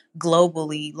 But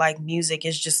globally, like music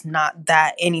is just not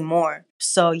that anymore.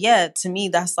 So yeah, to me,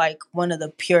 that's like one of the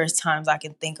purest times I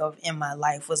can think of in my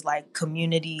life was like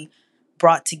community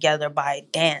brought together by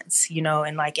dance, you know,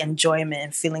 and like enjoyment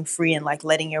and feeling free and like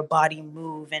letting your body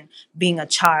move and being a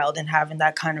child and having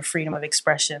that kind of freedom of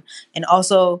expression. And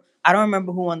also, I don't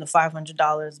remember who won the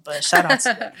 $500, but shout out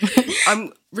to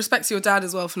them. Respect to your dad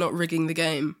as well for not rigging the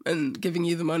game and giving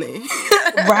you the money.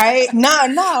 Right?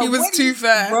 No. He was too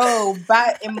fair. Bro,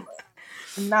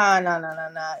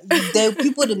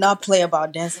 People did not play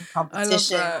about dancing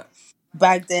competition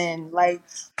back then. Like,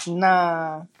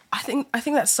 nah. I think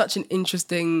that's such an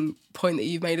interesting point that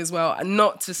you've made as well, and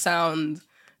not to sound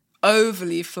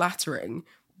overly flattering,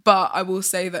 but I will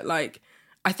say that like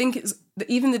I think it's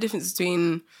even the difference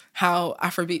between how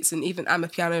Afrobeats and even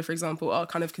Amapiano, for example, are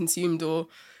kind of consumed or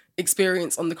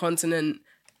experienced on the continent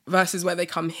versus where they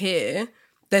come here.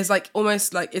 There's like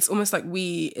it's almost like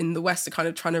we in the West are kind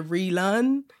of trying to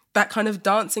relearn that kind of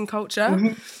dancing culture.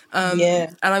 Mm-hmm.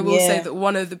 And I will say that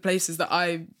one of the places that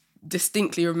I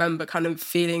distinctly remember kind of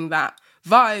feeling that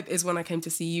vibe is when I came to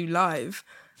see you live.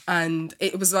 And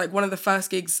it was like one of the first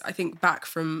gigs, I think, back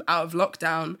from out of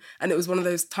lockdown. And it was one of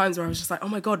those times where I was just like, oh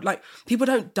my God, like people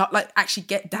don't like actually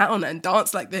get down and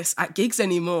dance like this at gigs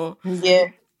anymore. Yeah.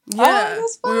 Yeah. Oh,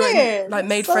 that's we were, like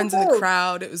made so friends dope. in the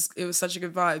crowd. It was such a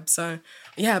good vibe. So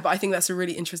yeah, but I think that's a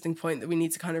really interesting point that we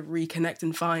need to kind of reconnect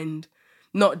and find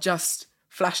not just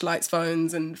flashlights,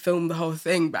 phones and film the whole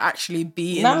thing, but actually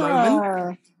be in the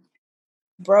moment.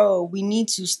 Bro, we need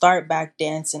to start back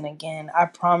dancing again. I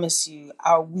promise you,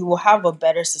 we will have a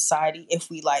better society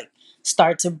if we like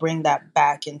start to bring that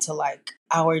back into like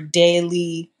our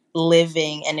daily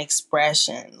living and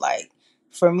expression. Like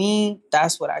for me,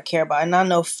 that's what I care about. And not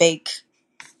no fake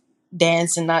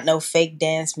dance and not no fake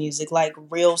dance music, like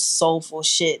real soulful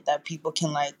shit that people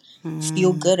can like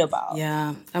feel good about.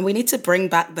 Yeah. And we need to bring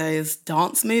back those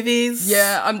dance movies.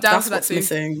 Yeah, I'm down That's for that what's too.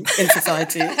 missing in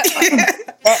society.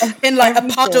 in like a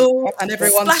Everything. puddle, and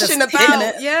everyone's Splashing just about. hitting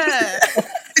it. Yeah.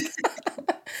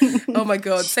 Oh my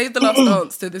God. Save the Last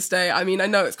Dance to this day. I mean, I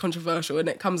know it's controversial and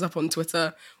it comes up on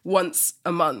Twitter once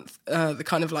a month. The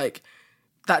kind of like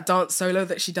that dance solo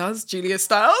that she does, Julia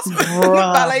Stiles.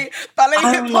 ballet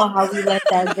I hip don't know hop. how we let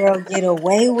that girl get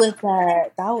away with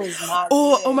that. That was not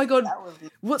good. Oh my God. That was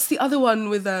What's the other one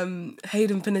with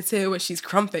Hayden Panettiere where she's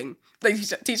crumping? They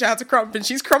teach her how to crump and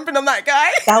she's crumping on that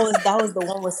guy. that was the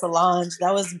one with Solange.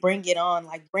 That was Bring It On.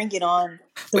 Like Bring It On.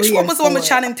 Which one was the one with 4.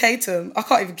 Channing Tatum? I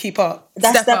can't even keep up.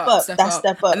 That's Step Up. That's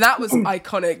Step Up. And that was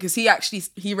iconic because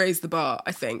he raised the bar,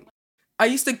 I think. I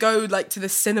used to go like to the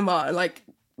cinema and like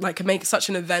make such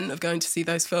an event of going to see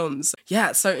those films. Yeah,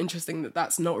 it's so interesting that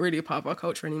that's not really a part of our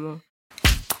culture anymore.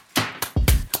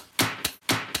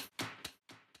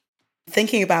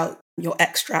 Thinking about your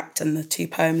extract and the 2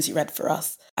 poems you read for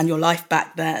us and your life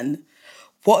back then,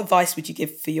 what advice would you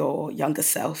give for your younger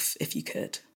self if you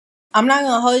could? I'm not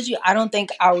going to hold you. I don't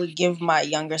think I would give my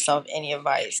younger self any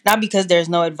advice. Not because there's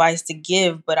no advice to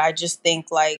give, but I just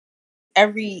think like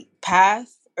every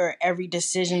path or every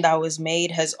decision that was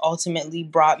made has ultimately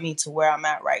brought me to where I'm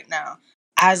at right now.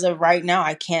 As of right now,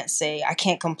 I can't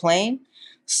complain.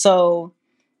 So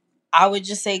I would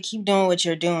just say keep doing what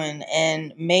you're doing,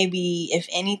 and maybe if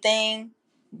anything,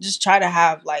 just try to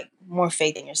have like more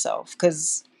faith in yourself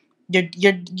because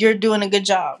you're doing a good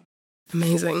job.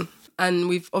 Amazing. And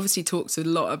we've obviously talked a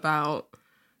lot about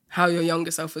how your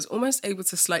younger self was almost able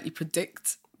to slightly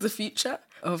predict the future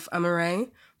of Amaarae.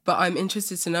 But I'm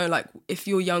interested to know, like, if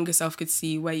your younger self could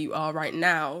see where you are right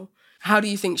now, how do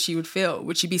you think she would feel?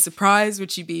 Would she be surprised?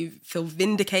 Would she feel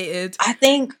vindicated? I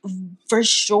think for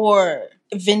sure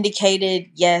vindicated,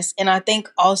 yes. And I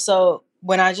think also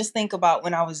when I just think about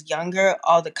when I was younger,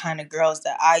 all the kind of girls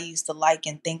that I used to like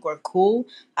and think were cool,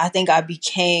 I think I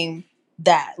became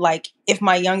that. Like, if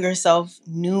my younger self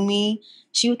knew me,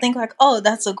 she would think like, oh,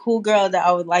 that's a cool girl that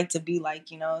I would like to be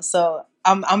like, you know? So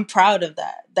I'm proud of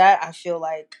that. That I feel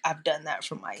like I've done that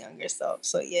for my younger self.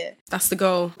 So yeah. That's the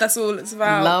goal. That's all it's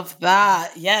about. Love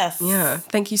that. Yes. Yeah.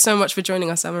 Thank you so much for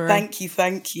joining us, Amaarae. Thank you.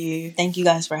 Thank you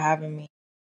guys for having me.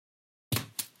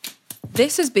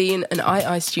 This has been an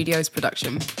II Studios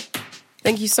production.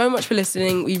 Thank you so much for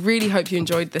listening. We really hope you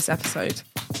enjoyed this episode.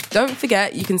 Don't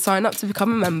forget, you can sign up to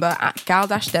become a member at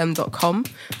gal-dem.com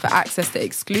for access to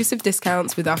exclusive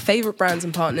discounts with our favourite brands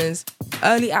and partners,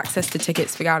 early access to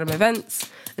tickets for Galdem events,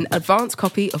 an advanced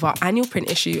copy of our annual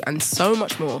print issue, and so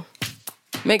much more.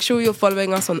 Make sure you're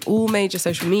following us on all major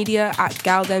social media at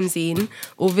GalDemZine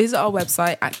or visit our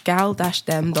website at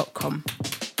gal-dem.com.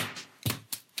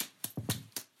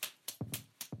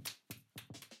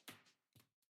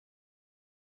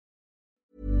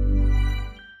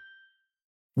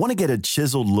 Want to get a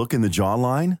chiseled look in the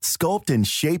jawline? Sculpt and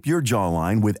shape your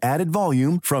jawline with added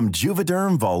volume from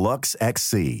Juvederm Volux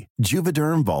XC.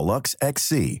 Juvederm Volux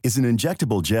XC is an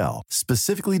injectable gel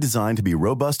specifically designed to be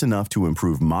robust enough to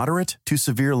improve moderate to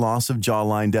severe loss of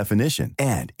jawline definition.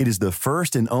 And it is the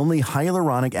first and only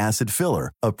hyaluronic acid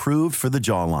filler approved for the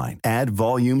jawline. Add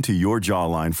volume to your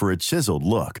jawline for a chiseled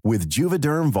look with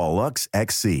Juvederm Volux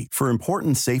XC. For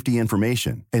important safety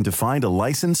information and to find a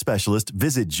licensed specialist,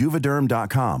 visit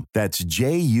juvederm.com. That's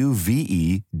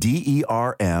JUVEDERM.com.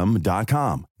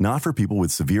 Not for people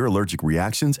with severe allergic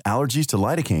reactions, allergies to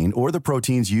lidocaine, or the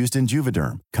proteins used in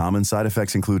Juvederm. Common side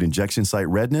effects include injection site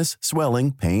redness,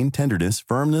 swelling, pain, tenderness,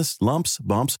 firmness, lumps,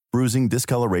 bumps, bruising,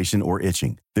 discoloration, or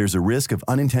itching. There's a risk of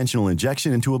unintentional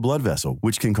injection into a blood vessel,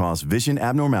 which can cause vision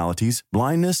abnormalities,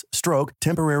 blindness, stroke,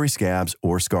 temporary scabs,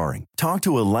 or scarring. Talk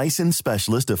to a licensed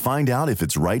specialist to find out if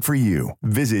it's right for you.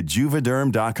 Visit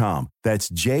Juvederm.com. That's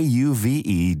JUVEDERM.com.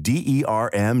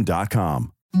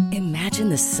 Imagine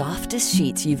the softest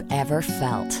sheets you've ever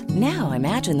felt. Now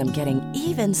imagine them getting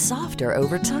even softer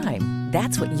over time.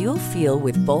 That's what you'll feel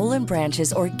with Boll &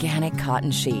 Branch's organic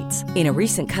cotton sheets. In a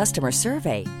recent customer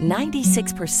survey,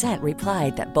 96%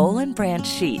 replied that Boll & Branch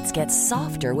sheets get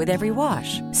softer with every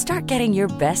wash. Start getting your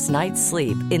best night's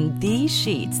sleep in these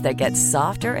sheets that get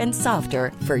softer and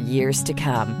softer for years to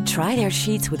come. Try their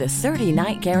sheets with a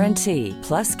 30-night guarantee.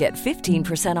 Plus, get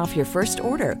 15% off your first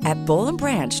order at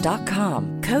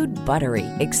bollandbranch.com. Code BUTTERY.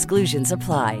 Exclusions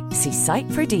apply. See site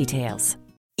for details.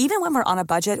 Even when we're on a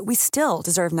budget, we still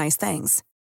deserve nice things.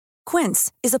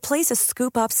 Quince is a place to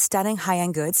scoop up stunning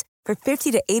high-end goods for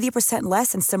 50 to 80%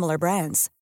 less than similar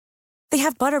brands. They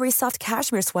have buttery soft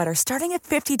cashmere sweaters starting at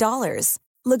 $50,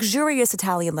 luxurious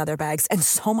Italian leather bags, and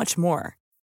so much more.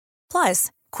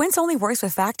 Plus, Quince only works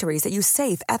with factories that use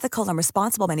safe, ethical, and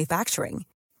responsible manufacturing.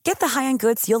 Get the high-end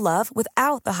goods you'll love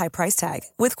without the high price tag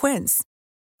with Quince.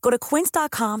 Go to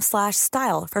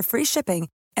quince.com/style for free shipping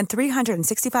and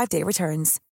 365-day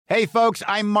returns. Hey, folks,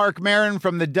 I'm Mark Maron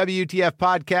from the WTF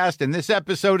Podcast, and this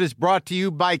episode is brought to you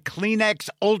by Kleenex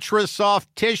Ultra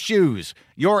Soft Tissues,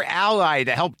 your ally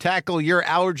to help tackle your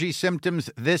allergy symptoms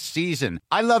this season.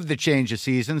 I love the change of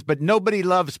seasons, but nobody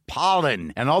loves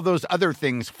pollen and all those other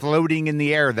things floating in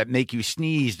the air that make you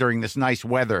sneeze during this nice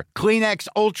weather. Kleenex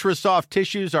Ultra Soft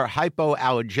Tissues are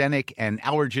hypoallergenic and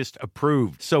allergist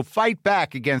approved, so fight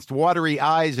back against watery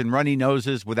eyes and runny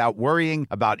noses without worrying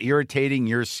about irritating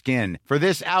your skin. For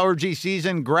this allergy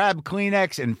season, grab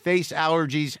Kleenex and face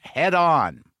allergies head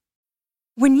on.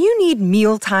 When you need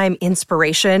mealtime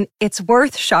inspiration, it's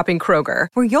worth shopping Kroger,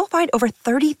 where you'll find over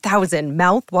 30,000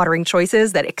 mouth-watering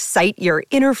choices that excite your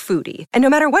inner foodie. And no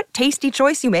matter what tasty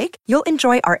choice you make, you'll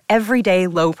enjoy our everyday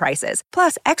low prices,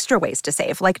 plus extra ways to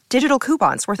save, like digital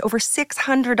coupons worth over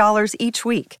 $600 each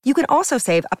week. You can also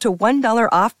save up to $1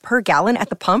 off per gallon at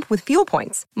the pump with fuel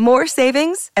points. More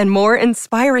savings and more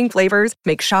inspiring flavors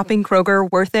make shopping Kroger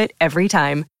worth it every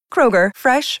time. Kroger,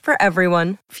 fresh for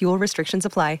everyone. Fuel restrictions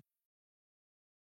apply.